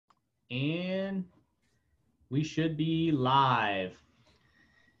And we should be live.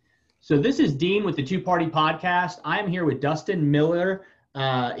 So this is Dean with the Two Party Podcast. I'm here with Dustin Miller.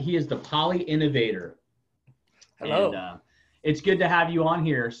 He is the PolyInnovator. Hello. And it's good to have you on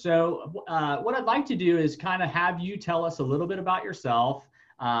here. So what I'd like to do is kind of have you tell us a little bit about yourself.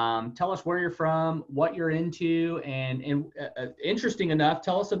 Tell us where you're from, what you're into, and interesting enough,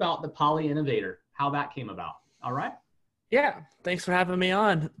 tell us about the PolyInnovator, how that came about. All right? Yeah, thanks for having me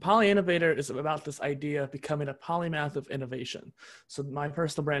on. PolyInnovator is about this idea of becoming a polymath of innovation. So my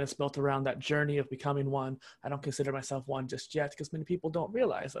personal brand is built around that journey of becoming one. I don't consider myself one just yet because many people don't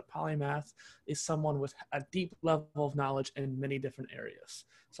realize that polymath is someone with a deep level of knowledge in many different areas.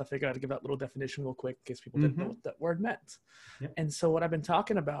 So I figured I'd give that little definition real quick in case people didn't know what that word meant. Yep. And so what I've been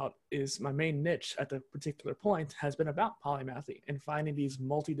talking about is my main niche at the particular point has been about polymathy and finding these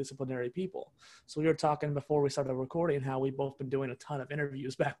multidisciplinary people. So we were talking before we started recording how we've both been doing a ton of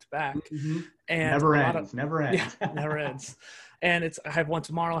interviews back to back. And never ends. Yeah, never ends. And I have one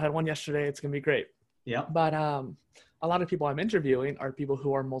tomorrow, I had one yesterday. It's going to be great. Yeah. But a lot of people I'm interviewing are people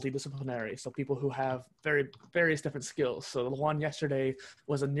who are multidisciplinary. So people who have various different skills. So the one yesterday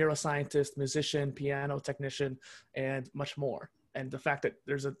was a neuroscientist, musician, piano technician, and much more. And the fact that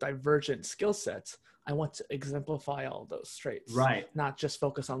there's a divergent skill set, I want to exemplify all those traits. Right. Not just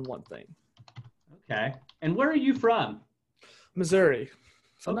focus on one thing. Okay. And where are you from? Missouri.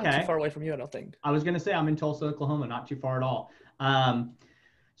 So I'm not too far away from you, I don't think. I was going to say I'm in Tulsa, Oklahoma, not too far at all.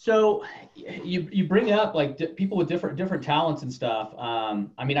 So you bring up like people with different talents and stuff.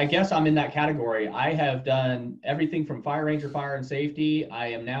 I mean, I guess I'm in that category. I have done everything from fire ranger, fire and safety. I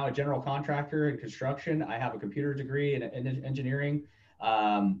am now a general contractor in construction. I have a computer degree in engineering.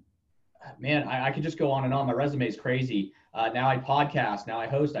 Man, I could just go on and on. My resume is crazy. Now I podcast, now I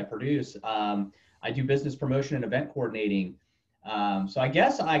host, I produce. I do business promotion and event coordinating. So I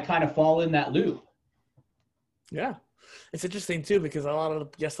guess I kind of fall in that loop. Yeah. It's interesting too, because a lot of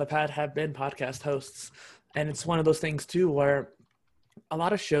the guests I've had have been podcast hosts. And it's one of those things too, where a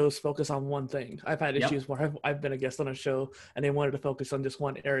lot of shows focus on one thing. I've had issues where I've been a guest on a show and they wanted to focus on just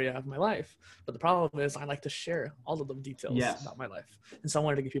one area of my life. But the problem is I like to share all of the details about my life. And so I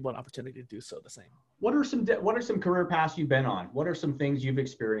wanted to give people an opportunity to do so the same. What are some career paths you've been on? What are some things you've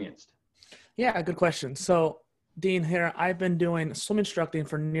experienced? Yeah, good question. So Dean here, I've been doing swim instructing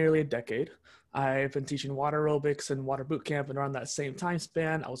for nearly a decade. I've been teaching water aerobics and water boot camp, and around that same time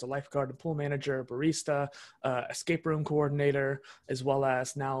span, I was a lifeguard and pool manager, barista, escape room coordinator, as well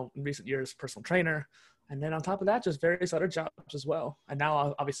as now in recent years, personal trainer. And then on top of that, just various other jobs as well. And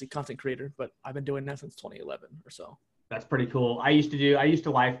now obviously content creator, but I've been doing that since 2011 or so. That's pretty cool. I used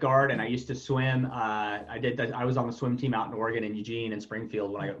to lifeguard and I used to swim. I was on the swim team out in Oregon and Eugene and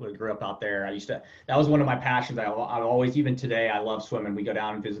Springfield when I grew up out there. That was one of my passions. I always, even today, I love swimming. We go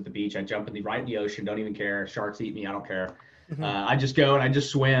down and visit the beach. I jump right in the ocean. Don't even care. Sharks eat me. I don't care. I just go and I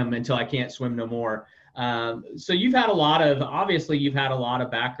just swim until I can't swim no more. So you've had a lot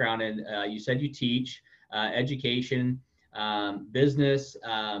of background in, you said you teach, education, business.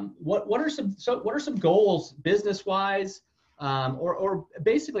 What are some goals business wise, or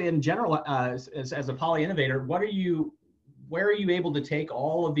basically in general, as a PolyInnovator, where are you able to take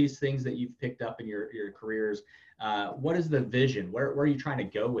all of these things that you've picked up in your careers? What is the vision? Where are you trying to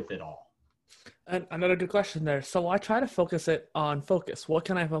go with it all? And another good question there. So I try to focus it on focus. What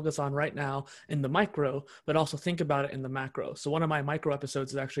can I focus on right now in the micro, but also think about it in the macro? So one of my micro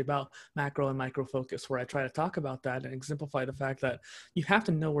episodes is actually about macro and micro focus, where I try to talk about that and exemplify the fact that you have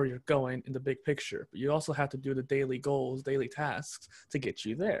to know where you're going in the big picture, but you also have to do the daily goals, daily tasks to get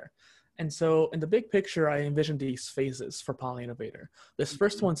you there. And so in the big picture, I envision these phases for PolyInnovator. This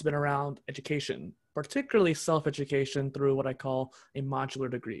first one's been around education, particularly self-education through what I call a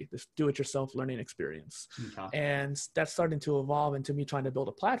modular degree, this do-it-yourself learning experience. Okay. And that's starting to evolve into me trying to build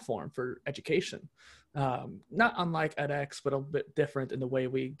a platform for education. Not unlike edX, but a bit different in the way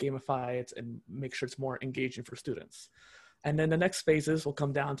we gamify it and make sure it's more engaging for students. And then the next phases will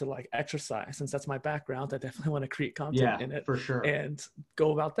come down to like exercise. Since that's my background, I definitely want to create content in it. For sure. And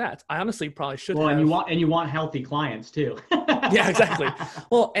go about that. I honestly probably should have. And you want healthy clients too. Yeah, exactly.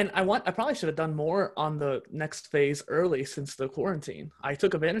 Well, and I probably should have done more on the next phase early since the quarantine. I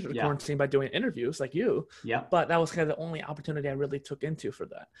took advantage of the quarantine by doing interviews like you. Yeah. But that was kind of the only opportunity I really took into for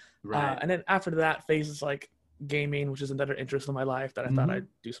that. Right. And then after that phase is like gaming, which is another interest in my life that I thought I'd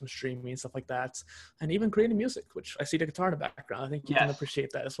do some streaming and stuff like that, and even creating music, which I see the guitar in the background. I think you can appreciate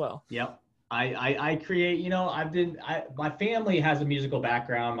that as well. Yep. I create, my family has a musical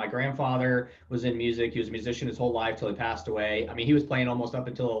background. My grandfather was in music. He was a musician his whole life till he passed away. I mean, he was playing almost up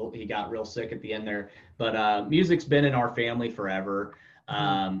until he got real sick at the end there, but music's been in our family forever.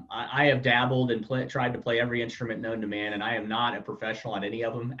 I have dabbled and tried to play every instrument known to man, and I am not a professional at any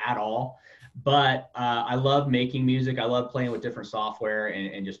of them at all. But I love making music. I love playing with different software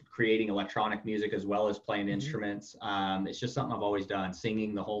and just creating electronic music as well as playing instruments. It's just something I've always done,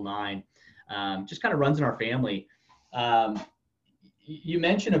 singing the whole nine. Just kind of runs in our family. You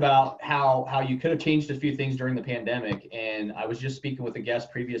mentioned about how you could have changed a few things during the pandemic. And I was just speaking with a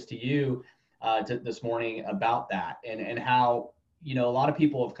guest previous to you this morning about that and how, you know, a lot of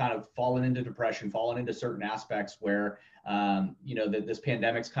people have kind of fallen into depression, fallen into certain aspects where, you know, this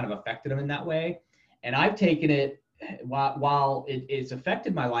pandemic's kind of affected them in that way. And I've taken it, while it's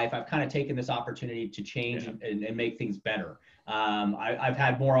affected my life, I've kind of taken this opportunity to change and make things better. I've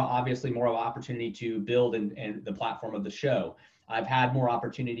had obviously more of an opportunity to build and the platform of the show. I've had more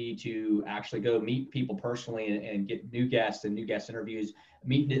opportunity to actually go meet people personally and get new guests and new guest interviews,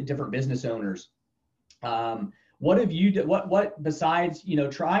 meet different business owners. What have you what besides, you know,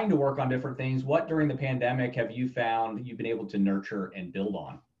 trying to work on different things, what during the pandemic have you found you've been able to nurture and build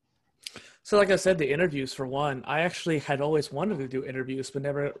on? So like I said, the interviews for one, I actually had always wanted to do interviews, but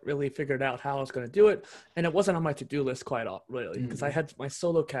never really figured out how I was going to do it. And it wasn't on my to-do list quite really, because I had my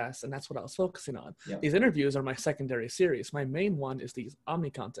solo cast and that's what I was focusing on. Yep. These interviews are my secondary series. My main one is the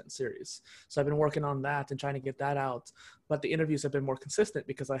Omni content series. So I've been working on that and trying to get that out. But the interviews have been more consistent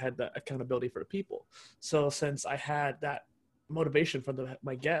because I had the accountability for people. So since I had that motivation from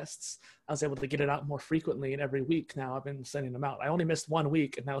my guests, I was able to get it out more frequently, and every week now I've been sending them out. I only missed 1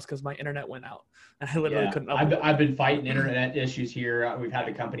 week, and that was because my internet went out and I literally couldn't upload. I've been fighting internet issues here. We've had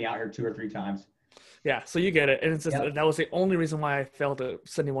the company out here 2 or 3 times. Yeah, so you get it. And it's just, that was the only reason why I failed to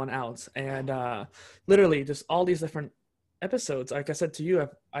send anyone out. And literally just all these different episodes, like I said to you,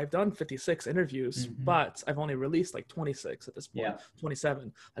 I've done 56 interviews, but I've only released like 26 at this point,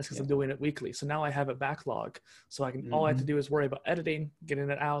 27. That's because I'm doing it weekly. So now I have a backlog. So I can all I have to do is worry about editing, getting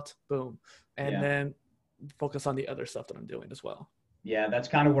it out, boom, and then focus on the other stuff that I'm doing as well. Yeah, that's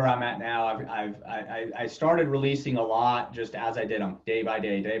kind of where I'm at now. I started releasing a lot just as I did them day by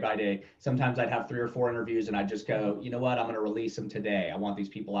day. Sometimes I'd have 3 or 4 interviews and I'd just go, you know what, I'm going to release them today. I want these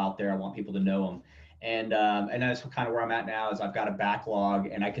people out there. I want people to know them. And that's kind of where I'm at now is I've got a backlog,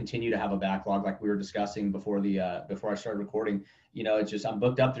 and I continue to have a backlog like we were discussing before I started recording. You know, it's just I'm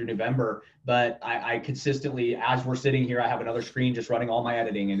booked up through November, but I consistently, as we're sitting here, I have another screen just running all my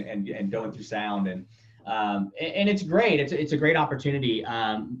editing and going through sound and it's great. It's a great opportunity.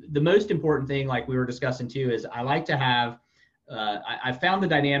 The most important thing, like we were discussing too, is I like to have I found the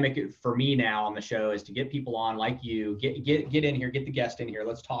dynamic for me now on the show is to get people on like you, get in here, get the guest in here.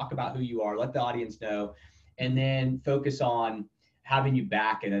 Let's talk about who you are, let the audience know, and then focus on having you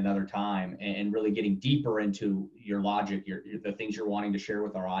back at another time and really getting deeper into your logic, the things you're wanting to share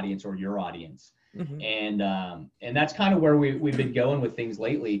with our audience or your audience. And that's kind of where we've been going with things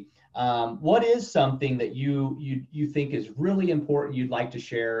lately. What is something that you think is really important you'd like to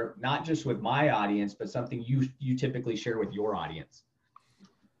share, not just with my audience, but something you typically share with your audience?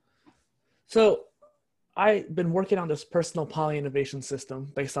 So I've been working on this personal PolyInnovation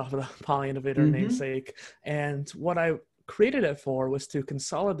system based off of the PolyInnovator namesake. And what I created it for was to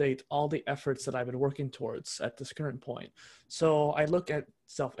consolidate all the efforts that I've been working towards at this current point. So I look at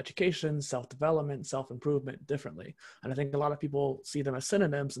self-education, self-development, self-improvement differently. And I think a lot of people see them as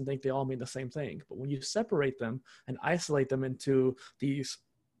synonyms and think they all mean the same thing. But when you separate them and isolate them into these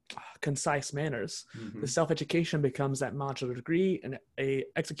concise manners, the self-education becomes that modular degree and a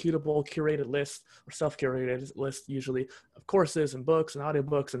executable curated list or self-curated list, usually of courses and books and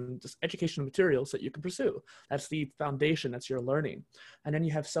audiobooks and just educational materials that you can pursue. That's the foundation, that's your learning. And then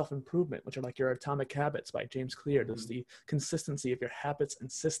you have self-improvement, which are like your Atomic Habits by James Clear. There's the consistency of your habits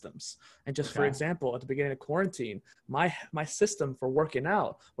and systems. And just for example, at the beginning of quarantine, my system for working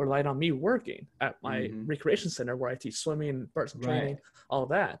out relied on me working at my recreation center where I teach swimming, personal training, all of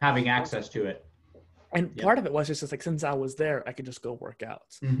that. Having access to it. And part of it was just like, since I was there, I could just go work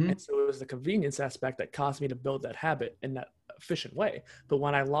out. And so it was the convenience aspect that caused me to build that habit in that efficient way. But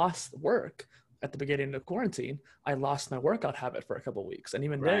when I lost work at the beginning of quarantine, I lost my workout habit for a couple of weeks. And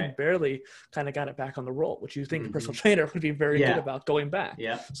even then barely kind of got it back on the roll, which you think a personal trainer would be very good about going back.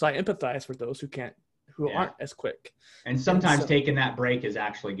 So I empathize for those who aren't as quick. And sometimes taking that break is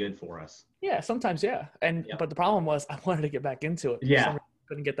actually good for us. Yeah, sometimes. And, but the problem was I wanted to get back into it.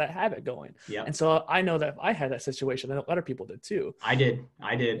 Couldn't get that habit going. And so I know that if I had that situation, then other people did too. I did.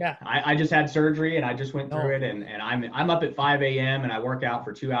 Yeah. I just had surgery and I just went through it and I'm up at 5 a.m. and I work out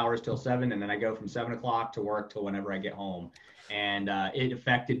for 2 hours till 7. And then I go from 7 o'clock to work till whenever I get home. And it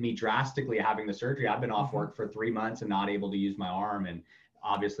affected me drastically having the surgery. I've been off work for 3 months and not able to use my arm and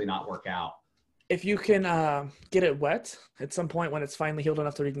obviously not work out. If you can get it wet at some point when it's finally healed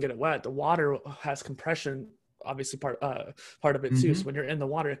enough that you can get it wet, the water has compression, obviously part of it too. So when you're in the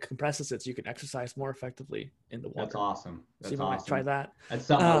water, it compresses it so you can exercise more effectively in the water. That's awesome. So you might try that. That's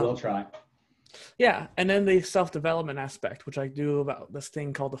something I will try. Yeah. And then the self-development aspect, which I do about this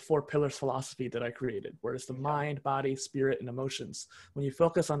thing called the 4 pillars philosophy that I created, where it's the mind, body, spirit, and emotions. When you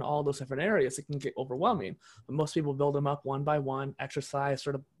focus on all those different areas, it can get overwhelming. But most people build them up one by one: exercise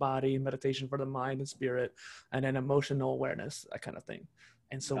for the body, meditation for the mind and spirit, and then emotional awareness, that kind of thing.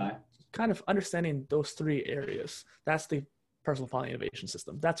 And so kind of understanding those 3 areas, that's the personal PolyInnovation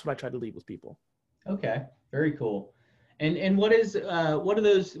system. That's what I try to leave with people. Okay. Very cool. And what do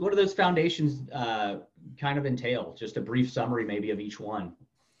those foundations kind of entail? Just a brief summary maybe of each one.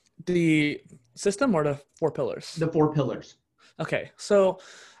 The system or the 4 pillars? The 4 pillars. Okay. So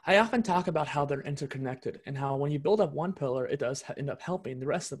I often talk about how they're interconnected and how when you build up one pillar, it does end up helping the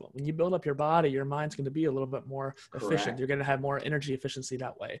rest of them. When you build up your body, your mind's going to be a little bit more efficient. You're going to have more energy efficiency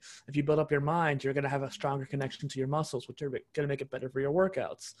that way. If you build up your mind, you're going to have a stronger connection to your muscles, which are going to make it better for your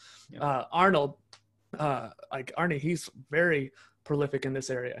workouts. Yep. Arnie, he's very prolific in this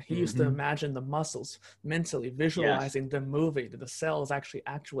area. He used to imagine the muscles mentally, visualizing them moving, the cells actually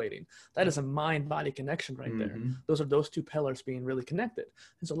actuating. That is a mind-body connection right there. Those are those 2 pillars being really connected.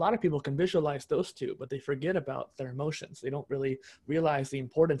 And so a lot of people can visualize those 2, but they forget about their emotions. They don't really realize the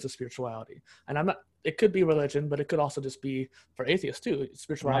importance of spirituality. And it could be religion, but it could also just be for atheists too.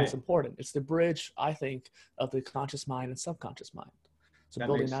 Spirituality is important. It's the bridge, I think, of the conscious mind and subconscious mind. So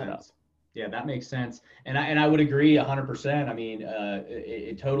building that up. Yeah, that makes sense. And I would agree 100%. I mean,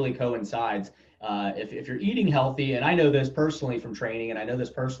 it totally coincides. If you're eating healthy, and I know this personally from training, and I know this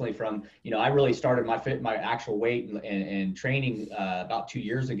personally from, I really started my actual weight and training about 2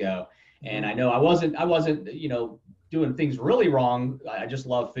 years ago. And I know I wasn't, doing things really wrong. I just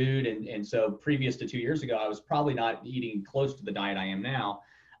love food. And so previous to 2 years ago, I was probably not eating close to the diet I am now.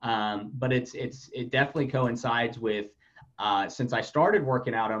 But it definitely coincides with, since I started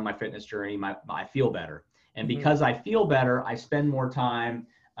working out on my fitness journey, I feel better. And because I feel better, I spend more time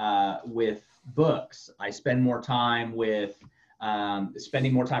with books. I spend more time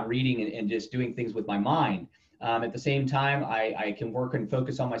spending more time reading and just doing things with my mind. At the same time, I can work and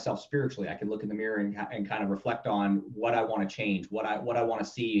focus on myself spiritually. I can look in the mirror and kind of reflect on what I want to change, what I want to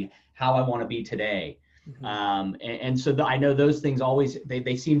see, how I want to be today. And so I know those things always,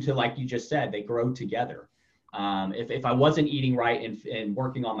 they seem to, like you just said, they grow together. If I wasn't eating right and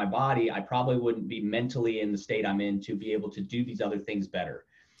working on my body, I probably wouldn't be mentally in the state I'm in to be able to do these other things better.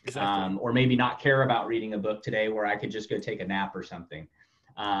 Exactly. Or maybe not care about reading a book today where I could just go take a nap or something.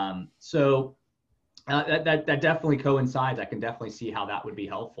 So that definitely coincides. I can definitely see how that would be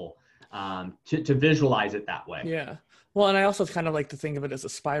helpful to visualize it that way. Yeah. Well, and I also kind of like to think of it as a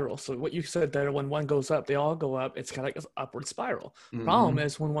spiral. So what you said there, when one goes up, they all go up. It's kind of like an upward spiral. Problem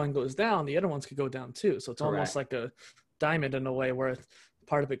is when one goes down, the other ones could go down too. So it's almost like a diamond in a way where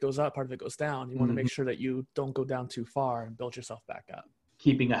part of it goes up, part of it goes down. You want to make sure that you don't go down too far and build yourself back up.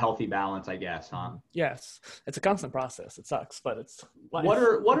 Keeping a healthy balance, I guess, huh? Yes. It's a constant process. It sucks, but it's life.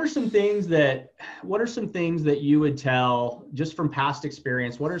 What are some things that you would tell, just from past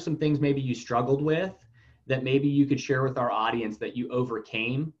experience, what are some things maybe you struggled with that maybe you could share with our audience that you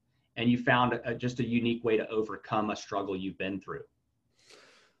overcame and you found just a unique way to overcome a struggle you've been through?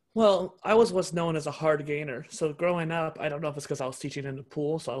 Well, I was what's known as a hard gainer. So growing up, I don't know if it's because I was teaching in the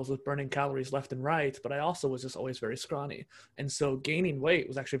pool, so I was burning calories left and right, but I also was just always very scrawny. And so gaining weight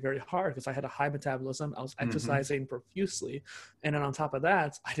was actually very hard because I had a high metabolism. I was exercising profusely. And then on top of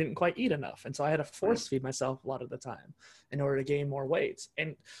that, I didn't quite eat enough. And so I had to force feed myself a lot of the time in order to gain more weight.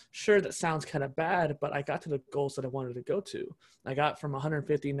 And sure, that sounds kind of bad, but I got to the goals that I wanted to go to. I got from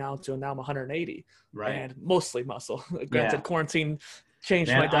 150 now to now I'm 180, and mostly muscle. Granted, quarantine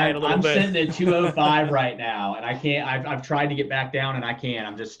changed my diet a little bit. I'm sitting at 205 right now, and I can't. I've tried to get back down, and I can't.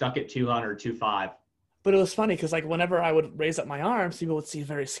 I'm just stuck at 200, 205. But it was funny because like whenever I would raise up my arms, people would see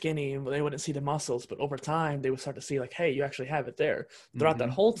very skinny and they wouldn't see the muscles. But over time, they would start to see like, hey, you actually have it there. Throughout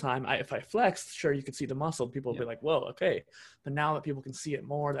that whole time, if I flexed, sure, you could see the muscle. People would be like, whoa, okay. But now that people can see it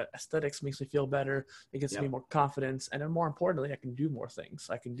more, that aesthetics makes me feel better. It gives me more confidence. And then more importantly, I can do more things.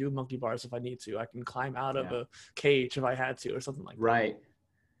 I can do monkey bars if I need to. I can climb out of a cage if I had to or something like that. Right.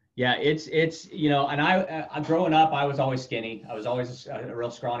 Yeah, it's and I growing up, I was always skinny. I was always a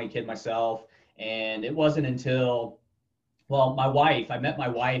real scrawny kid myself. And it wasn't until, I met my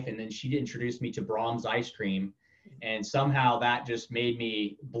wife, and then she introduced me to Brahms ice cream. And somehow that just made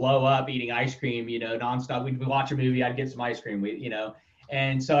me blow up eating ice cream, nonstop. We'd watch a movie, I'd get some ice cream,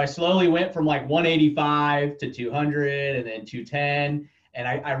 and so I slowly went from like 185 to 200 and then 210. And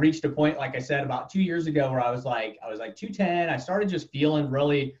I reached a point, like I said, about 2 years ago where I was like 210. I started just feeling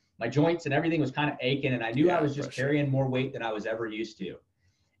really, my joints and everything was kind of aching. And I knew I was just carrying more weight than I was ever used to.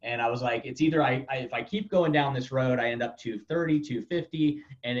 And I was like, it's either if I keep going down this road, I end up 230, 250.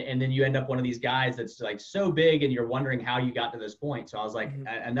 And then you end up one of these guys that's like so big and you're wondering how you got to this point. So I was like,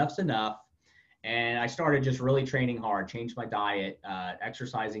 enough's enough. And I started just really training hard, changed my diet,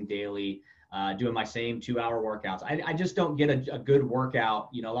 exercising daily, doing my same 2-hour workouts. I just don't get a good workout.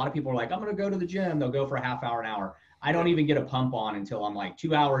 You know, a lot of people are like, I'm going to go to the gym. They'll go for a half hour, an hour. I don't even get a pump on until I'm like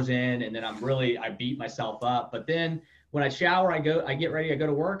 2 hours in. And then I beat myself up. But then when I shower, I get ready, I go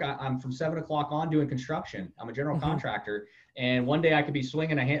to work. I'm from 7 o'clock on doing construction. I'm a general contractor. And one day I could be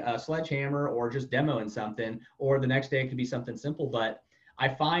swinging a sledgehammer or just demoing something, or the next day it could be something simple. But I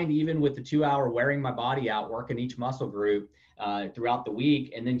find even with the 2 hour wearing my body out, working each muscle group throughout the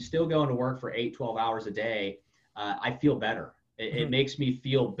week, and then still going to work for 8-12 hours a day, I feel better. It makes me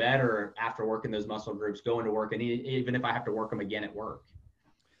feel better after working those muscle groups, going to work, and even if I have to work them again at work.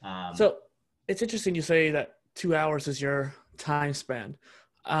 So it's interesting you say that 2 hours is your time span.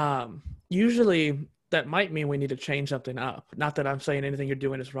 Usually that might mean we need to change something up. Not that I'm saying anything you're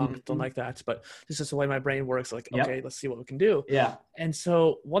doing is wrong, don't like that, but this is the way my brain works. Like, okay, let's see what we can do. Yeah. And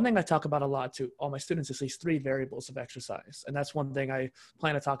so one thing I talk about a lot to all my students is these 3 variables of exercise. And that's one thing I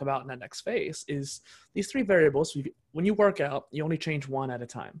plan to talk about in that next phase is these 3 variables. When you work out, you only change 1 at a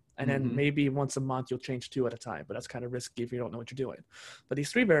time. And then maybe once a month, you'll change 2 at a time, but that's kind of risky if you don't know what you're doing. But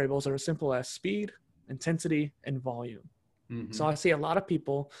these 3 variables are as simple as speed, intensity, and volume. So I see a lot of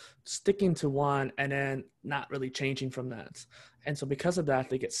people sticking to one and then not really changing from that. And so because of that,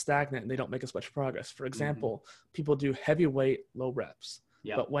 they get stagnant and they don't make as much progress. For example, people do heavyweight, low reps.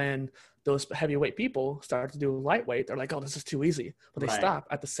 But when those heavyweight people start to do lightweight, they're like, oh, this is too easy. But they stop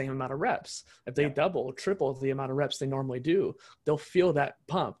at the same amount of reps. If they double or triple the amount of reps they normally do, they'll feel that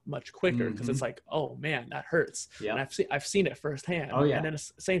pump much quicker because it's like, oh man, that hurts. And I've seen it firsthand. And then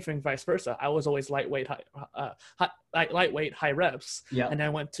the same thing, vice versa. I was always lightweight, high reps. And then I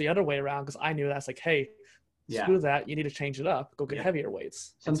went to the other way around because I knew that's like, hey, screw that. You need to change it up. Go get heavier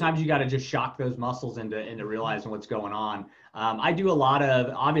weights. Sometimes you got to just shock those muscles into realizing what's going on. I do a lot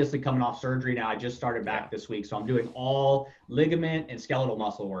of, obviously coming off surgery now, I just started back this week. So I'm doing all ligament and skeletal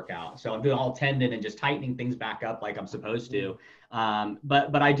muscle workout. So I'm doing all tendon and just tightening things back up like I'm supposed to.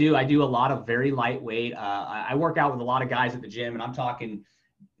 But I do a lot of very lightweight. I work out with a lot of guys at the gym, and I'm talking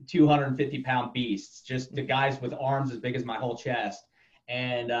 250-pound beasts, just the guys with arms as big as my whole chest.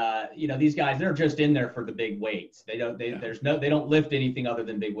 And you know, these guys, they're just in there for the big weights. They don't lift anything other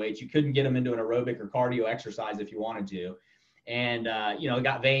than big weights. You couldn't get them into an aerobic or cardio exercise if you wanted to. And you know,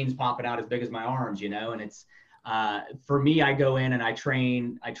 got veins popping out as big as my arms, you know. And it's for me, I go in and I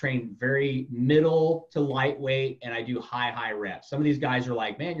train very middle to lightweight, and I do high reps. Some of these guys are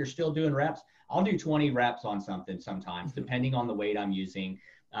like, man, you're still doing reps. I'll do 20 reps on something sometimes, depending on the weight I'm using.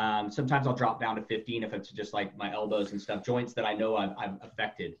 Sometimes I'll drop down to 15 if it's just like my elbows and stuff, joints that I know I've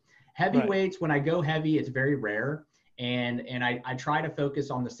affected. Heavy weights, when I go heavy, it's very rare. And I try to focus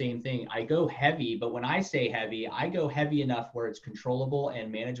on the same thing. I go heavy, but when I say heavy, I go heavy enough where it's controllable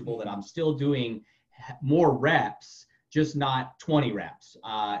and manageable, that I'm still doing more reps, just not 20 reps.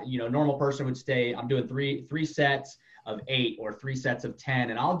 You know, normal person would say I'm doing three sets of 8 or 3 sets of 10,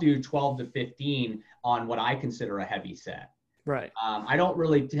 and I'll do 12 to 15 on what I consider a heavy set. I don't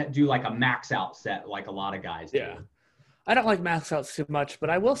really do like a max out set like a lot of guys do. I don't like max outs too much, but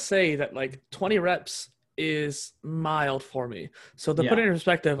I will say that like 20 reps is mild for me. So to put it in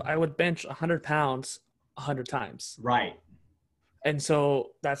perspective, I would bench 100 pounds 100 times. And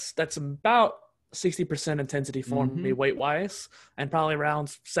so that's about 60% intensity for me weight wise, and probably around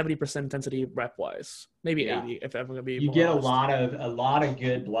 70% intensity rep wise, maybe 80 if I'm gonna be. You get honest. a lot of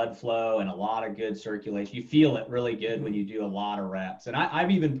good blood flow and a lot of good circulation. You feel it really good when you do a lot of reps. And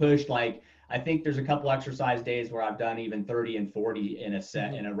I've even pushed, like, I think there's a couple exercise days where I've done even 30 and 40 in a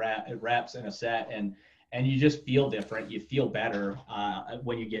set, in a reps in a set, and you just feel different. You feel better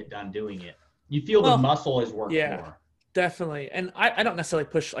when you get done doing it. You feel the muscle is worked more. Definitely. And I don't necessarily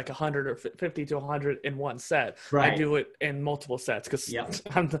push like 100 or 50 to 100 in one set. I do it in multiple sets because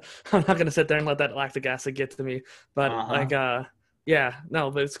I'm not going to sit there and let that lactic acid get to me. But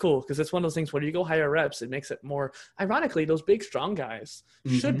but it's cool because it's one of those things where you go higher reps, it makes it more, ironically, those big, strong guys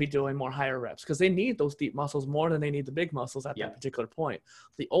should be doing more higher reps because they need those deep muscles more than they need the big muscles at that particular point.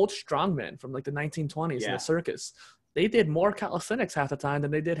 The old strongmen from like the 1920s in the circus, they did more calisthenics half the time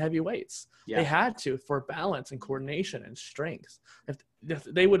than they did heavy weights. Yeah. They had to, for balance and coordination and strength. If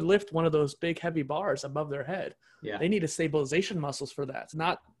they would lift one of those big heavy bars above their head, Yeah. they needed stabilization muscles for that,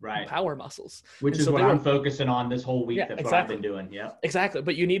 not power muscles. Which is what I'm focusing on this whole week. That's what I've been doing. Yeah, exactly.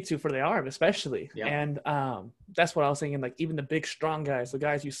 But you need to for the arm, especially. Yeah. And that's what I was thinking. Like even the big, strong guys, the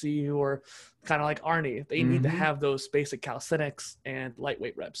guys you see who are kind of like Arnie, they need to have those basic calisthenics and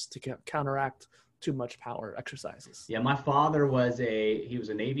lightweight reps to counteract too much power exercises. Yeah, my father was a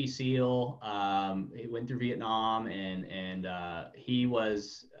Navy SEAL. He went through Vietnam, and he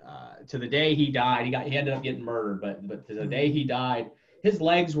was to the day he died. He ended up getting murdered, but to the day he died, his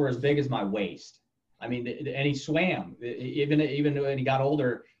legs were as big as my waist. I mean, and he swam. Even when he got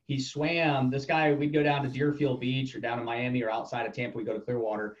older, he swam. This guy, we'd go down to Deerfield Beach or down in Miami or outside of Tampa. We'd go to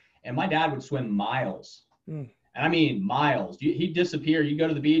Clearwater, and my dad would swim miles. And I mean, miles. He'd disappear. You go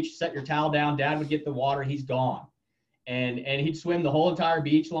to the beach, set your towel down. Dad would get the water. He's gone. And he'd swim the whole entire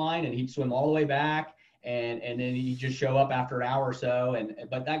beach line, and he'd swim all the way back. And then he'd just show up after an hour or so.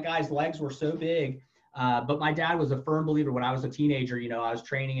 But that guy's legs were so big. But my dad was a firm believer. When I was a teenager, I was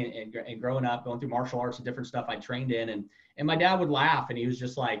training and growing up, going through martial arts and different stuff I trained in. And my dad would laugh, and he was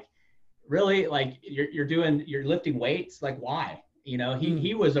just like, really? Like you're lifting weights? Like why?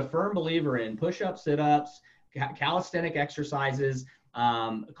 He was a firm believer in push-ups, sit-ups, calisthenic exercises,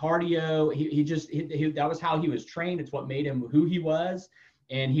 cardio. He that was how he was trained. It's what made him who he was.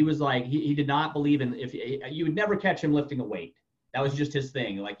 And he was like, he did not believe in, you would never catch him lifting a weight. That was just his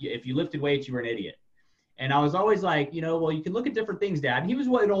thing. Like if you lifted weights, you were an idiot. And I was always like, well, you can look at different things, Dad. And he was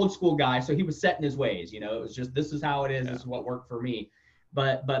an old school guy. So he was set in his ways, it was just, this is how it is. Yeah. This is what worked for me.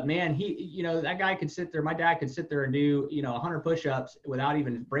 But man, he, that guy could sit there. My dad could sit there and do, 100 push-ups without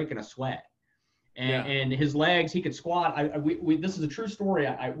even breaking a sweat. And his legs, he could squat. This is a true story.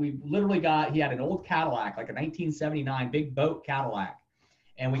 We literally he had an old Cadillac, like a 1979 big boat Cadillac.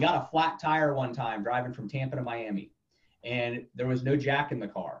 And we got a flat tire one time driving from Tampa to Miami. And there was no jack in the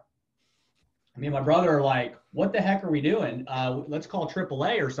car. Me and my brother are like, what the heck are we doing? Let's call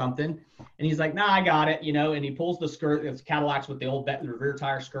AAA or something. And he's like, nah, I got it, and he pulls the skirt. It's Cadillacs with the old rear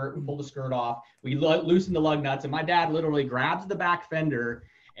tire skirt. We pull the skirt off. We loosen the lug nuts. And my dad literally grabs the back fender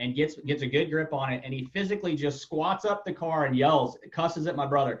and gets a good grip on it. And he physically just squats up the car and cusses at my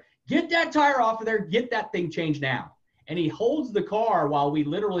brother, get that tire off of there, get that thing changed now. And he holds the car while we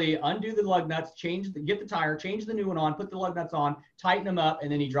literally undo the lug nuts, get the tire, change the new one on, put the lug nuts on, tighten them up,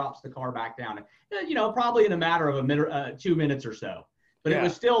 and then he drops the car back down. Probably in a matter of a minute, 2 minutes or so. But it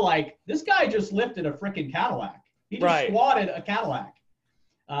was still like, this guy just lifted a freaking Cadillac. He just squatted a Cadillac.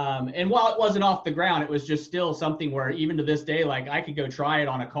 And while it wasn't off the ground, it was just still something where even to this day, like I could go try it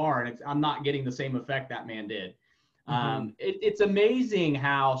on a car and I'm not getting the same effect that man did. It's amazing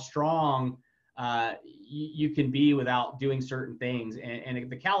how strong you can be without doing certain things.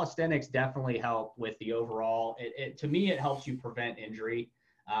 And the calisthenics definitely help with the overall, to me, it helps you prevent injury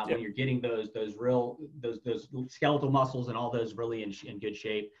when you're getting those skeletal muscles and all those really in good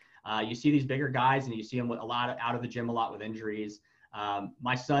shape. You see these bigger guys and you see them with a lot out of the gym, a lot with injuries.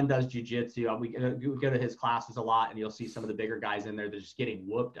 My son does jujitsu. We go to his classes a lot, and you'll see some of the bigger guys in there. They're just getting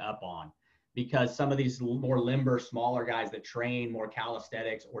whooped up on because some of these more limber, smaller guys that train more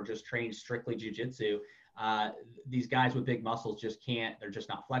calisthenics or just train strictly jujitsu, these guys with big muscles just can't. They're just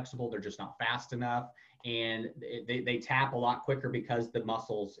not flexible. They're just not fast enough, and they tap a lot quicker because the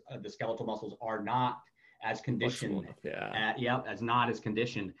muscles, the skeletal muscles, are not as conditioned. As not as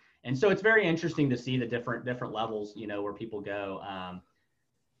conditioned. And so it's very interesting to see the different levels, where people go.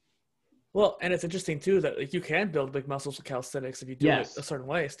 Well, and it's interesting too that you can build big muscles with calisthenics if you do it a certain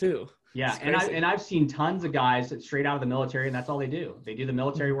ways too. Yeah, and I've seen tons of guys that straight out of the military, and that's all they do. They do the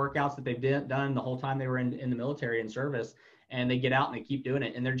military workouts that they've done the whole time they were in the military and service, and they get out and they keep doing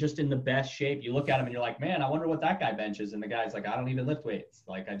it, and they're just in the best shape. You look at them and you're like, man, I wonder what that guy benches, and the guy's like, I don't even lift weights.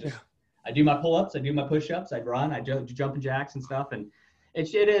 Like I do my pull-ups, I do my push-ups, I run, I do jumping jacks and stuff, and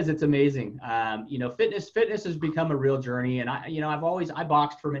it's amazing. Fitness has become a real journey. And I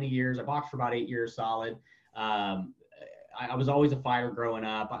boxed for many years. I boxed for about 8 years solid. I was always a fighter growing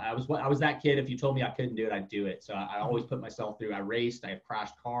up. I was that kid. If you told me I couldn't do it, I'd do it. So I always put myself through. I raced, I have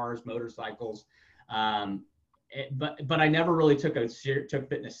crashed cars, motorcycles. But I never really took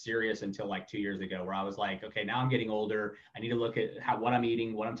fitness serious until like 2 years ago, where I was like, okay, now I'm getting older. I need to look at what I'm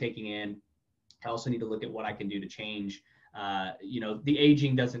eating, what I'm taking in. I also need to look at what I can do to change. The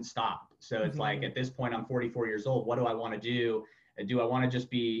aging doesn't stop. So it's like, at this point, I'm 44 years old. What do I want to do? Do I want to just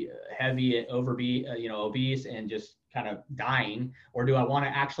be heavy, obese and just kind of dying? Or do I want to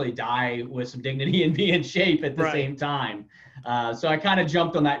actually die with some dignity and be in shape at the same time? So I kind of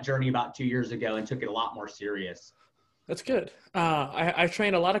jumped on that journey about 2 years ago and took it a lot more serious. That's good. I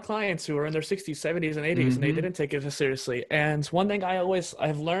train a lot of clients who are in their 60s, 70s, and 80s, and they Mm-hmm. didn't take it as seriously. And one thing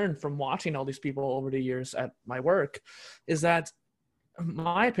I've learned from watching all these people over the years at my work is that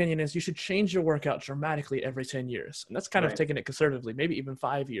my opinion is you should change your workout dramatically every 10 years. And that's kind of Right. taking it conservatively, maybe even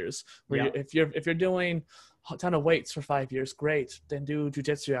 5 years, where Yep. if you're doing a ton of weights for 5 years, great. Then do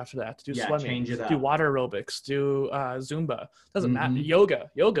jujitsu after that, do Yeah. swimming, Change it do up. water aerobics, do Zumba. Doesn't matter. Mm-hmm.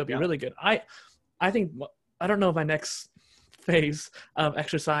 Yoga be Yep. really good. I think, I don't know if my next phase of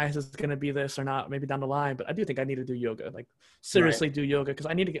exercise is going to be this or not, maybe down the line, but I do think I need to do yoga, like Right. seriously do yoga, because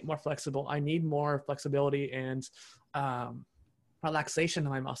I need to get more flexible. I need more flexibility and relaxation in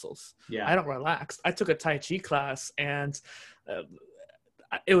my muscles. Yeah. I don't relax. I took a Tai Chi class, and uh,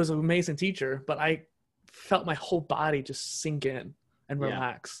 it was an amazing teacher, but I felt my whole body just sink in and Yeah.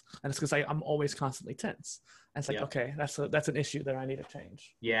 relax. And it's because I'm always constantly tense. And it's like, Yep. okay, that's an issue that I need to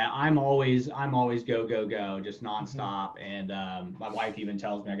change. Yeah, I'm always go, go, go, just Mm-hmm. nonstop. And my wife even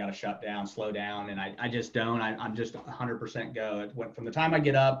tells me I got to shut down, slow down. And I just don't. I'm just 100% go. It went from the time I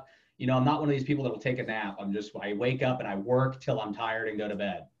get up, I'm not one of these people that will take a nap. I wake up and I work till I'm tired and go to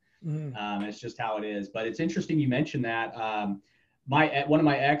bed. Mm-hmm. It's just how it is. But it's interesting you mentioned that. One of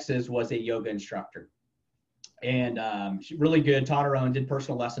my exes was a yoga instructor, and she really good, taught her own, did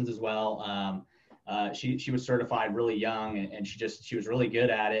personal lessons as well. She was certified really young, and she was really good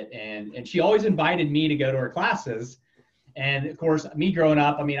at it, and she always invited me to go to her classes. And of course, me growing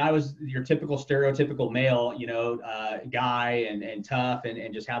up, I mean, I was your typical stereotypical male, guy and tough,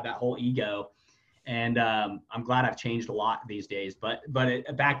 and just had that whole ego. And I'm glad I've changed a lot these days. But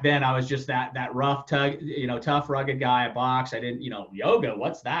back then, I was just that rough, tough, rugged guy. I boxed. I didn't, yoga.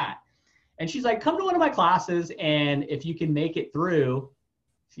 What's that? And she's like, come to one of my classes, and if you can make it through,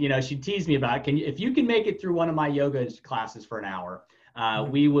 she teased me about it. If you can make it through one of my yoga classes for an hour,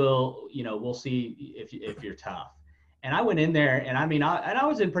 Mm-hmm. we will, we'll see if you're tough. And I went in there, and I mean, I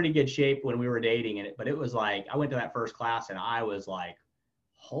was in pretty good shape when we were dating, but it was like I went to that first class, and I was like,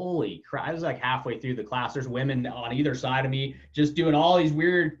 holy crap! I was like halfway through the class. There's women on either side of me just doing all these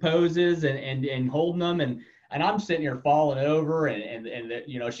weird poses and holding them, and I'm sitting here falling over,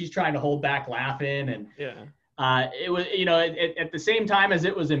 and she's trying to hold back laughing, and Yeah. it was, at the same time as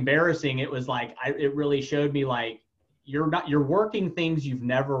it was embarrassing, it was like it really showed me like you're working things you've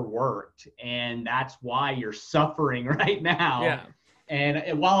never worked, and that's why you're suffering right now. Yeah.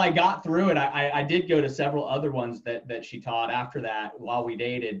 And while I got through it, I did go to several other ones that she taught after that while we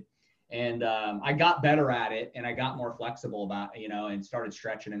dated, and I got better at it, and I got more flexible about, and started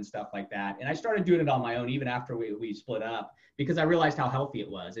stretching and stuff like that. And I started doing it on my own even after we split up, because I realized how healthy it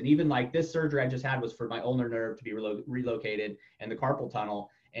was. And even like this surgery I just had was for my ulnar nerve to be relocated and the carpal tunnel.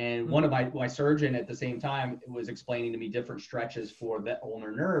 And one of my surgeon at the same time was explaining to me different stretches for the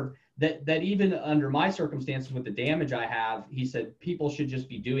ulnar nerve that even under my circumstances with the damage I have, he said people should just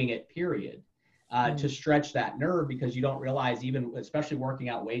be doing it, period, to Mm-hmm. stretch that nerve, because you don't realize, even especially working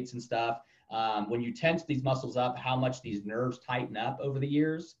out weights and stuff, when you tense these muscles up, how much these nerves tighten up over the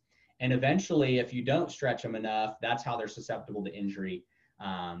years. And eventually, if you don't stretch them enough, that's how they're susceptible to injury.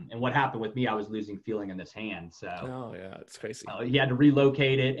 And what happened with me, I was losing feeling in this hand. So Oh yeah, it's crazy. he had to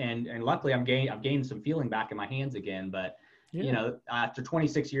relocate it, and luckily I've gained some feeling back in my hands again. But Yeah. after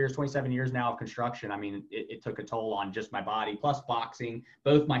 26 years, 27 years now of construction, I mean, it took a toll on just my body. Plus boxing,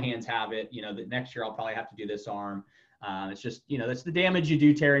 both my hands have it. The next year I'll probably have to do this arm. It's just, that's the damage you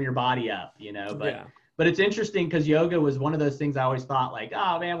do tearing your body up. But Yeah. but it's interesting because yoga was one of those things I always thought like,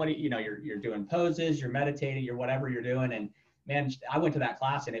 oh man, what do you're doing poses, you're meditating, you're whatever you're doing, and man, I went to that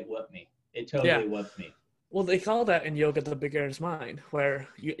class and it whooped me. It Yeah. totally whooped me. Well, they call that in yoga the beginner's mind, where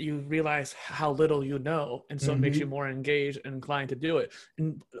you realize how little you know, and so it makes you Mm-hmm. more engaged and inclined to do it.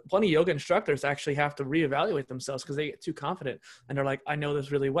 And plenty of yoga instructors actually have to reevaluate themselves because they get too confident and they're like, I know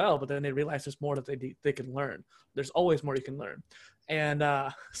this really well, but then they realize there's more that they can learn. There's always more you can learn. And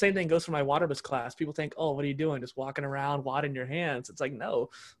same thing goes for my waterless class. People think, oh, what are you doing? Just walking around, wadding your hands. It's like, no,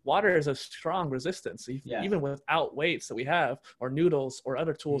 water is a strong resistance. Yes. Even without weights that we have, or noodles, or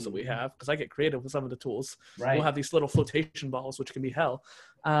other tools that we Mm-hmm. have, because I get creative with some of the tools. We'll Right. have these little flotation balls, which can be hell.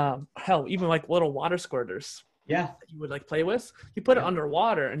 Hell, even like little water squirters Yeah. that you would like play with. You put it Yep.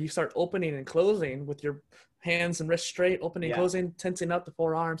 underwater and you start opening and closing with your hands and wrists straight, opening, Yeah. closing, tensing up the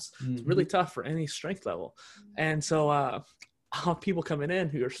forearms. It's Mm-hmm. really tough for any strength level. And so I'll have people coming in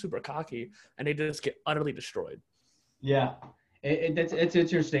who are super cocky and they just get utterly destroyed. Yeah. It's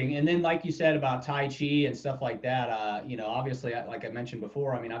interesting. And then, like you said about Tai Chi and stuff like that, obviously, like I mentioned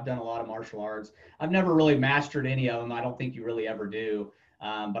before, I mean, I've done a lot of martial arts. I've never really mastered any of them. I don't think you really ever do.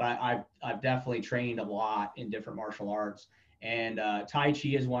 But I've definitely trained a lot in different martial arts. And Tai Chi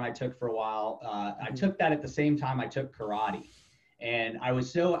is one I took for a while. I took that at the same time I took karate. And I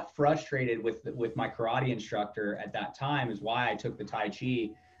was so frustrated with my karate instructor at that time, is why I took the Tai Chi.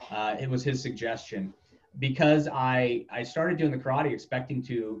 It was his suggestion, because I started doing the karate expecting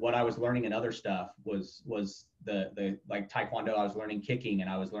to, what I was learning in other stuff was the like Taekwondo, I was learning kicking, and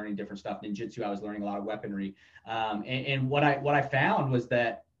I was learning different stuff. Ninjutsu, I was learning a lot of weaponry. And what I found was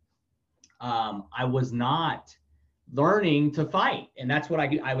that I was not learning to fight. And that's what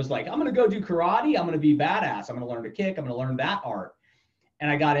I was like, I'm going to go do karate. I'm going to be badass. I'm going to learn to kick. I'm going to learn that art.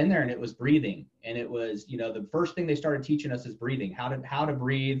 And I got in there, and it was breathing. And it was, the first thing they started teaching us is breathing, how to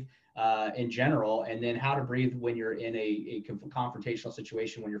breathe in general, and then how to breathe when you're in a confrontational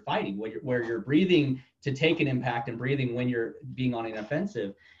situation, when you're fighting, where you're breathing to take an impact and breathing when you're being on an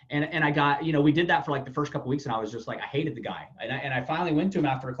offensive. And I got, we did that for like the first couple of weeks, and I was just like, I hated the guy. And I finally went to him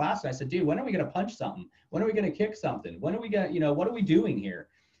after a class, and I said, dude, when are we going to punch something? When are we going to kick something? When are we going to, what are we doing here?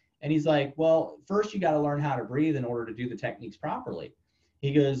 And he's like, well, first you got to learn how to breathe in order to do the techniques properly.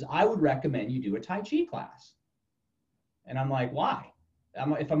 He goes, I would recommend you do a Tai Chi class. And I'm like, why?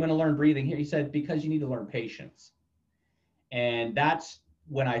 If I'm going to learn breathing here, he said, because you need to learn patience. And that's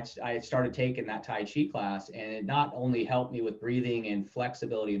when I started taking that Tai Chi class, and it not only helped me with breathing and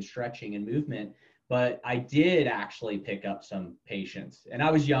flexibility and stretching and movement, but I did actually pick up some patience. And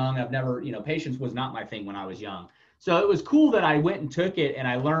I was young. I've never, patience was not my thing when I was young. So it was cool that I went and took it, and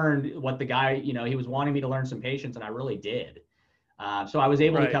I learned what the guy, he was wanting me to learn some patience, and I really did. So I was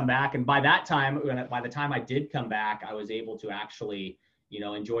able to come back. And by that time, by the time I did come back, I was able to actually,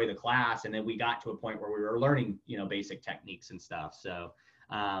 enjoy the class. And then we got to a point where we were learning, basic techniques and stuff. So,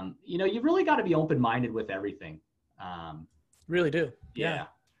 you really got to be open-minded with everything. Really do. Yeah.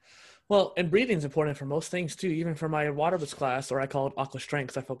 Well, and breathing is important for most things too. Even for my water bus class, or I call it aqua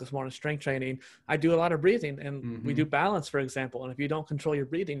strength, I focus more on strength training. I do a lot of breathing, and we do balance, for example. And if you don't control your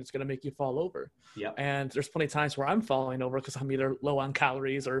breathing, it's going to make you fall over. Yep. And there's plenty of times where I'm falling over because I'm either low on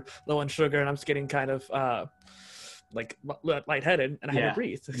calories or low on sugar, and I'm just getting kind of like lightheaded, and I have to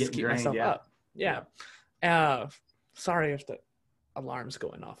breathe to keep myself up. Yeah. Sorry if the alarm's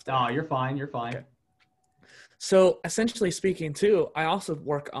going off there. Oh, you're fine. You're fine. Okay. So essentially speaking too, I also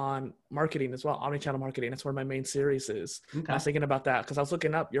work on marketing as well, omnichannel marketing. That's where my main series is. Okay. I was thinking about that because I was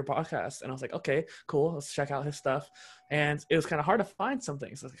looking up your podcast, and I was like, okay, cool. Let's check out his stuff. And it was kind of hard to find some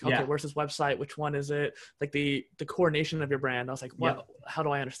things. I was like, okay, where's his website? Which one is it? Like the coordination of your brand. I was like, how do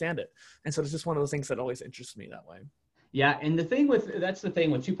I understand it? And so it's just one of those things that always interests me that way. Yeah. And that's the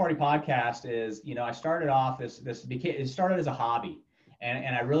thing with Two Party Podcast is, I started off it started as a hobby,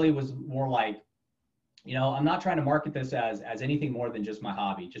 and I really was more like, I'm not trying to market this as anything more than just my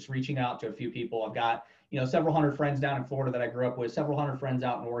hobby, just reaching out to a few people. I've got, several hundred friends down in Florida that I grew up with, several hundred friends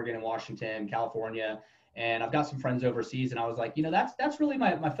out in Oregon and Washington, California. And I've got some friends overseas. And I was like, that's really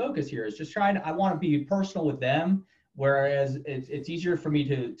my focus here, is just I want to be personal with them. Whereas it's easier for me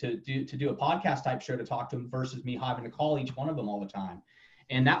to do a podcast type show to talk to them versus me having to call each one of them all the time.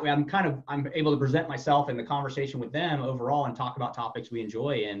 And that way I'm able to present myself in the conversation with them overall and talk about topics we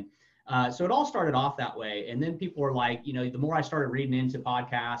enjoy. And so it all started off that way. And then people were like, the more I started reading into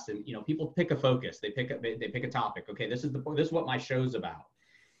podcasts, and, people pick a focus, they pick a topic. Okay, this is what my show's about.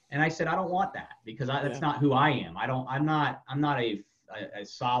 And I said, I don't want that, because that's not who I am. I'm not a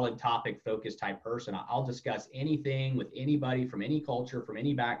solid topic focused type person. I'll discuss anything with anybody from any culture, from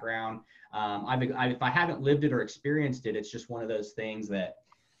any background. If I haven't lived it or experienced it, it's just one of those things that,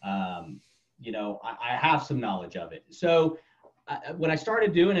 I have some knowledge of it. So when I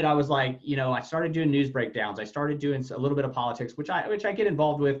started doing it, I was like, I started doing news breakdowns. I started doing a little bit of politics, which I get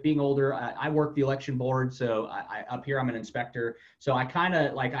involved with. Being older, I work the election board. So up here, I'm an inspector. So I kind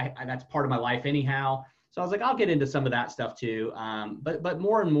of like, that's part of my life anyhow. So I was like, I'll get into some of that stuff too. But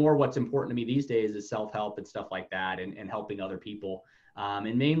more and more, what's important to me these days is self-help and stuff like that, and helping other people.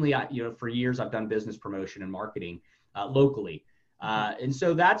 And mainly, for years, I've done business promotion and marketing locally. And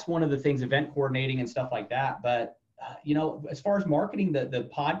so that's one of the things, event coordinating and stuff like that. But as far as marketing the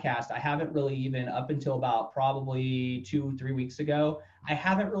podcast, I haven't really, even up until about probably 2-3 weeks ago, I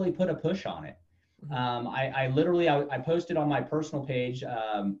haven't really put a push on it. I posted on my personal page.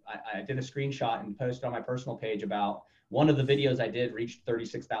 I did a screenshot and posted on my personal page about one of the videos I did reached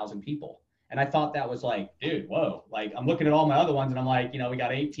 36,000 people. And I thought that was like, dude, whoa, like I'm looking at all my other ones and I'm like, we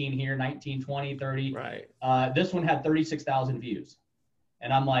got 18 here, 19, 20, 30. Right. This one had 36,000 views.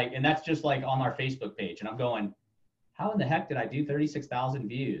 And I'm like, and that's just like on our Facebook page. And I'm going, how in the heck did I do 36,000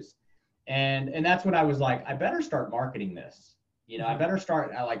 views? And that's when I was like, I better start marketing this. I better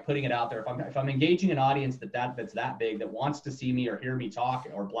start like putting it out there. If I'm engaging an audience that's that big, that wants to see me or hear me talk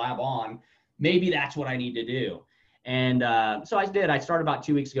or blab on, maybe that's what I need to do. And so I started about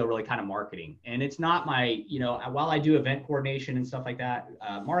 2 weeks ago, really kind of marketing. And it's not my, while I do event coordination and stuff like that,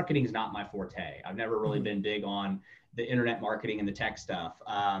 marketing is not my forte. I've never really been big on the internet marketing and the tech stuff.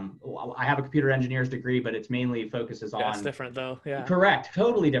 I have a computer engineer's degree, but it's mainly focuses on. That's different though. Yeah. Correct.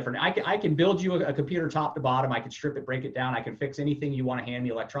 Totally different. I can build you a computer top to bottom. I can strip it, break it down. I can fix anything you want to hand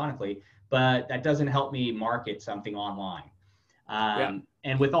me electronically, but that doesn't help me market something online.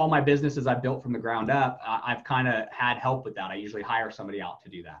 And with all my businesses I've built from the ground up, I've kind of had help with that. I usually hire somebody out to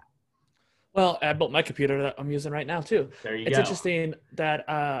do that. Well, I built my computer that I'm using right now too. There you It's go. interesting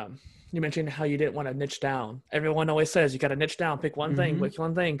that you mentioned how you didn't want to niche down. Everyone always says you got to niche down, pick one thing, pick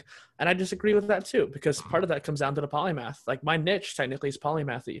one thing. And I disagree with that too, because part of that comes down to the polymath. Like my niche technically is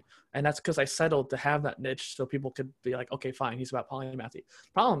polymathy. And that's because I settled to have that niche so people could be like, okay, fine, he's about polymathy.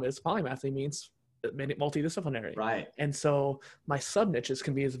 Problem is polymathy means multidisciplinary. Right. And so my sub niches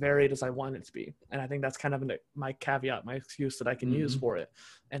can be as varied as I want it to be. And I think that's kind of my caveat, my excuse that I can use for it.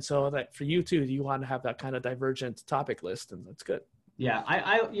 And so that for you too, you want to have that kind of divergent topic list, and that's good. Yeah,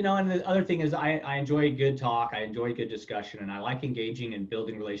 and the other thing is I enjoy good talk. I enjoy good discussion, and I like engaging and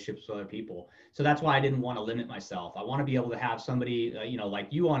building relationships with other people. So that's why I didn't want to limit myself. I want to be able to have somebody, like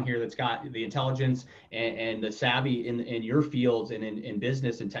you on here that's got the intelligence and the savvy in your fields and in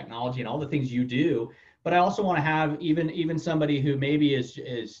business and technology and all the things you do. But I also want to have even somebody who maybe is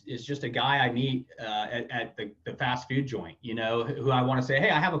just a guy I meet at the fast food joint, who I want to say,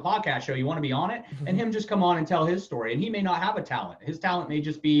 hey, I have a podcast show. You want to be on it? And him just come on and tell his story. And he may not have a talent. His talent may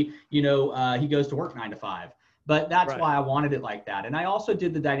just be, he goes to work 9 to 5. But that's why I wanted it like that. And I also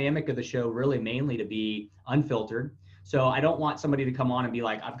did the dynamic of the show really mainly to be unfiltered. So I don't want somebody to come on and be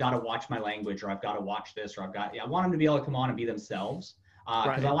like, I've got to watch my language, or I've got to watch this, or I want them to be able to come on and be themselves.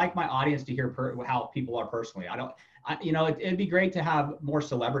 Because I like my audience to hear how people are personally. It'd be great to have more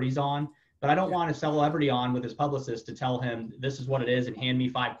celebrities on, but I don't want a celebrity on with his publicist to tell him this is what it is and hand me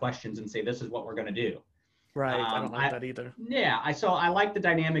 5 questions and say, this is what we're going to do. Right. I don't like that either. Yeah. So I like the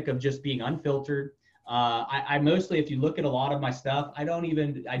dynamic of just being unfiltered. I mostly, if you look at a lot of my stuff, I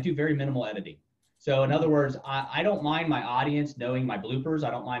do very minimal editing. So in other words, I don't mind my audience knowing my bloopers. I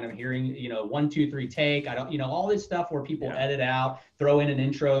don't mind them hearing, 1, 2, 3 take. I don't, all this stuff where people edit out, throw in an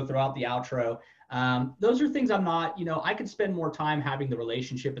intro, throw out the outro. Those are things I'm not, I could spend more time having the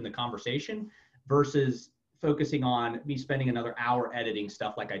relationship and the conversation versus focusing on me spending another hour editing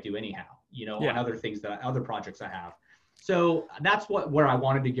stuff like I do anyhow, on other things other projects I have. So that's where I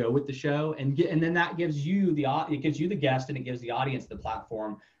wanted to go with the show, and then that gives you the guest, and it gives the audience the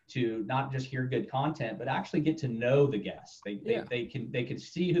platform to not just hear good content, but actually get to know the guest. They can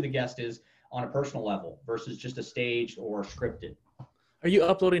see who the guest is on a personal level versus just a staged or scripted. Are you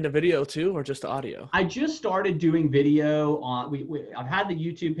uploading the video too, or just the audio? I just started doing video on, I've had the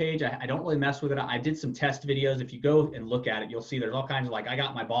YouTube page. I don't really mess with it. I did some test videos. If you go and look at it, you'll see there's all kinds of, I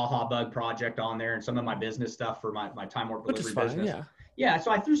got my Baja Bug project on there and some of my business stuff for my time warp delivery business. Yeah,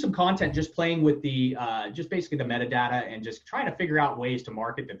 so I threw some content just playing with the, just basically the metadata and just trying to figure out ways to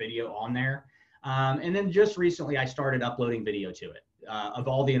market the video on there. And then just recently I started uploading video to it of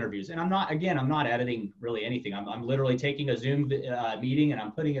all the interviews. And I'm not editing really anything. I'm literally taking a Zoom meeting and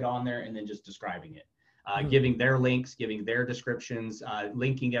I'm putting it on there and then just describing it, giving their links, giving their descriptions,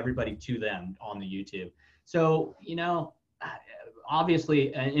 linking everybody to them on the YouTube. So,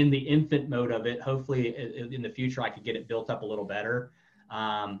 obviously in the infant mode of it, hopefully in the future I could get it built up a little better.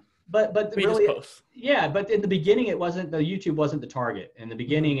 But really, but in the beginning the YouTube wasn't the target. In the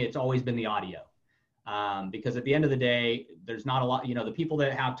beginning, it's always been the audio. Because at the end of the day, there's not a lot, the people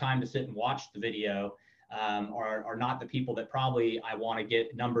that have time to sit and watch the video are not the people that probably I want to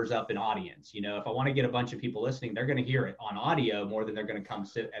get numbers up in audience. If I want to get a bunch of people listening, they're going to hear it on audio more than they're going to come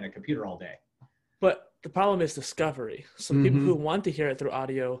sit at a computer all day. But the problem is discovery. So people who want to hear it through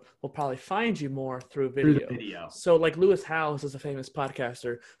audio will probably find you more through video. So like Lewis Howes is a famous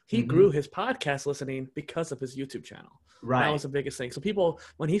podcaster. He grew his podcast listening because of his YouTube channel. Right. That was the biggest thing. So people,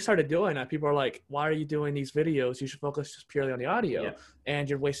 when he started doing that, people are like, why are you doing these videos? You should focus just purely on the audio and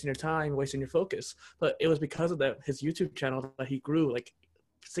you're wasting your time, wasting your focus. But it was because of his YouTube channel that he grew like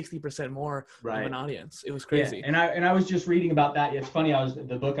 60% more of an audience. It was crazy. Yeah. And I was just reading about that. It's funny.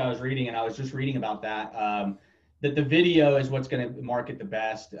 The book I was reading, and I was just reading about that. That the video is what's going to market the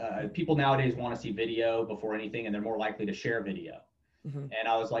best. People nowadays want to see video before anything, and they're more likely to share video. And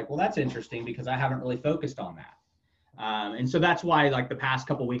I was like, well, that's interesting because I haven't really focused on that. And so that's why, like the past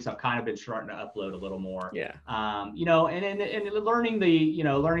couple of weeks, I've kind of been starting to upload a little more. Yeah. And learning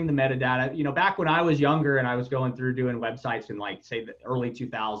the metadata. Back when I was younger and I was going through doing websites in like say the early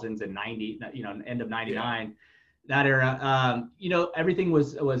 2000s and 90, end of 99, that era. Everything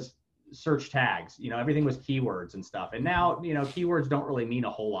was search tags. Everything was keywords and stuff. And now, keywords don't really mean a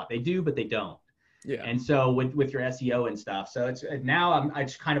whole lot. They do, but they don't. Yeah. And so with your SEO and stuff, so it's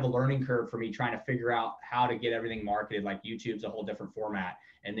kind of a learning curve for me trying to figure out how to get everything marketed. Like YouTube's a whole different format,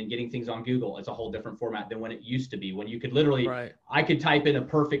 and then getting things on Google is a whole different format than when it used to be, when you could literally, I could type in a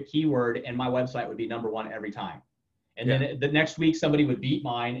perfect keyword and my website would be #1 every time. And then the next week somebody would beat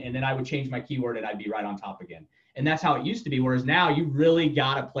mine, and then I would change my keyword and I'd be right on top again. And that's how it used to be. Whereas now you really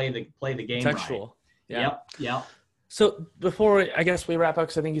got to play the game textual. right. Yeah. Yep. So before I guess we wrap up,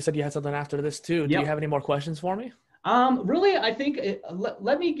 because I think you said you had something after this too. Do you have any more questions for me? Really, I think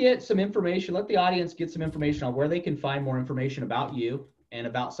let me get some information. Let the audience get some information on where they can find more information about you and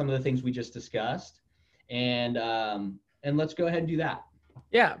about some of the things we just discussed. And let's go ahead and do that.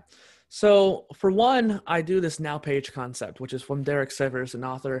 Yeah. So for one, I do this Now Page concept, which is from Derek Sivers, an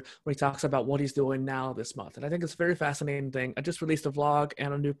author, where he talks about what he's doing now this month. And I think it's a very fascinating thing. I just released a vlog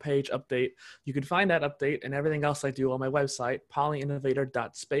and a new page update. You can find that update and everything else I do on my website,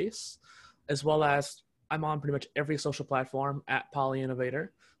 PolyInnovator.space, as well as I'm on pretty much every social platform at PolyInnovator.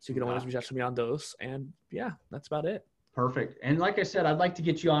 So you can always reach out to me on those. And yeah, that's about it. Perfect. And like I said, I'd like to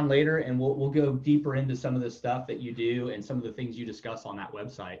get you on later, and we'll go deeper into some of the stuff that you do and some of the things you discuss on that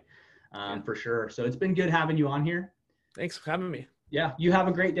website. For sure. So it's been good having you on here. Thanks for having me. Yeah. You have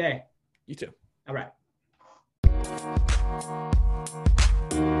a great day. You too. All right.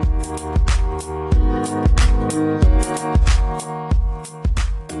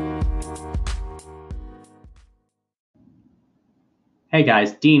 Hey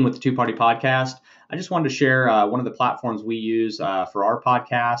guys, Dean with the Two Party Podcast. I just wanted to share one of the platforms we use for our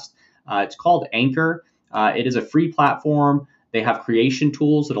podcast. It's called Anchor. It is a free platform. They have creation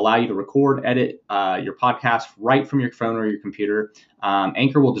tools that allow you to record, edit your podcast right from your phone or your computer.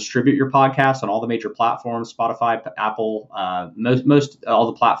 Anchor will distribute your podcast on all the major platforms: Spotify, Apple, most all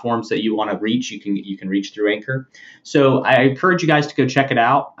the platforms that you want to reach. You can reach through Anchor. So I encourage you guys to go check it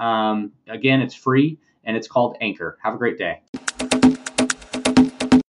out. Again, it's free and it's called Anchor. Have a great day.